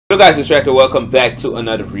Hello guys, it's Record. Welcome back to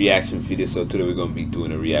another reaction video. So today we're going to be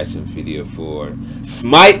doing a reaction video for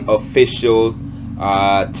Smite official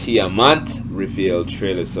Tiamat reveal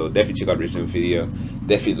trailer. So definitely check out the original video.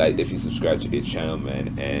 Definitely like, definitely subscribe to the channel,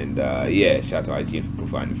 man. And yeah, shout out to IGN for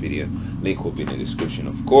providing the video. Link will be in the description,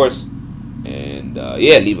 of course. And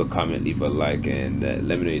yeah, leave a comment, leave a like, and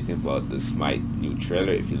let me know what you think about the Smite new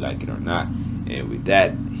trailer, if you like it or not. And with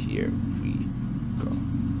that, here we go.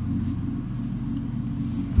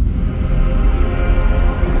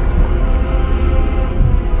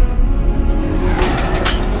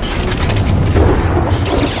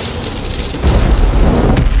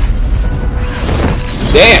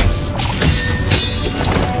 Damn!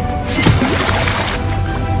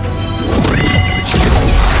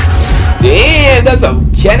 Damn, that's a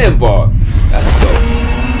cannonball. That's dope.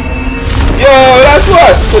 Yo, that's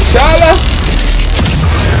what? T'Challa?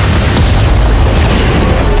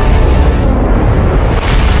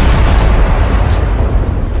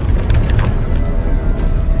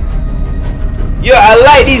 Yo, I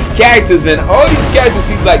like these characters, man. All these characters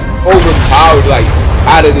seem like overpowered, like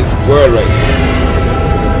out of this world right now.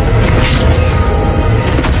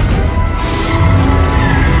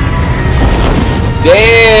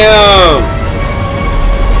 Damn!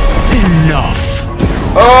 Enough!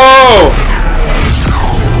 Oh!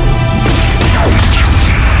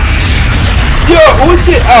 Yo, who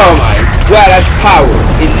did? Oh my god, that's power.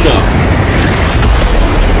 Enough.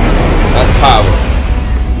 That's power.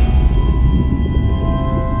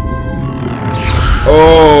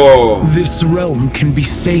 Oh! This realm can be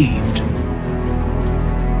saved.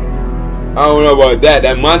 I don't know about that.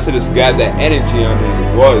 That monster just got that energy on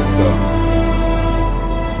it. It was so.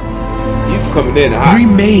 He's coming in hot.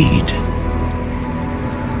 Remade.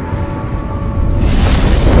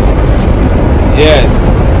 Yes.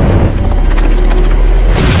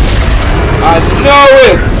 I know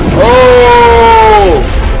it. Oh.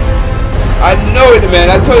 I know it, man.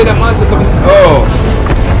 I told you that monster coming. Oh.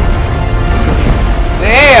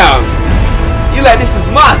 Damn. You like this is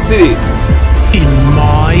my city. In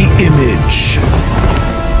my image.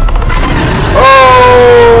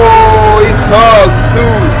 Oh, he talks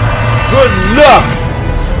too. Good luck!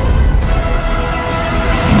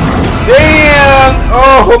 Damn!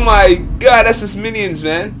 Oh my god, that's his minions,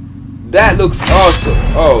 man. That looks awesome.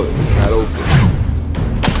 Oh, it's not over.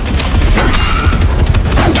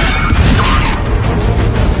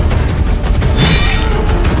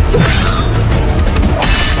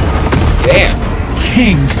 Damn!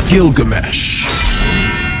 King Gilgamesh.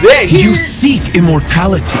 Damn, you seek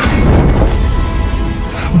immortality,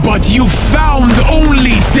 but you found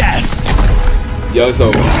only death. Yo, it's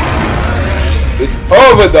over. It's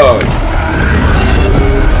over, dog.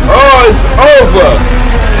 Oh, it's over.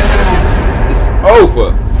 It's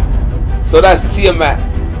over. So that's Tiamat.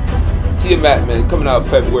 Tiamat, man, coming out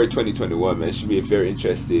February 2021, man. Should be a very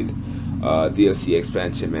interesting DLC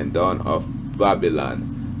expansion, man. Dawn of Babylon.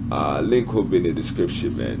 Link will be in the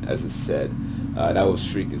description, man. As I said. That was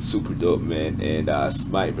freaking super dope, man. And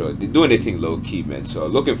Smite, bro, they're doing their thing low key, man. So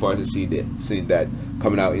looking forward to seeing that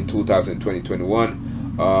coming out in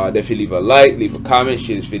 2021. Definitely leave a like, leave a comment,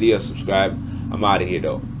 share this video, subscribe. I'm out of here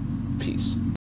though. Peace.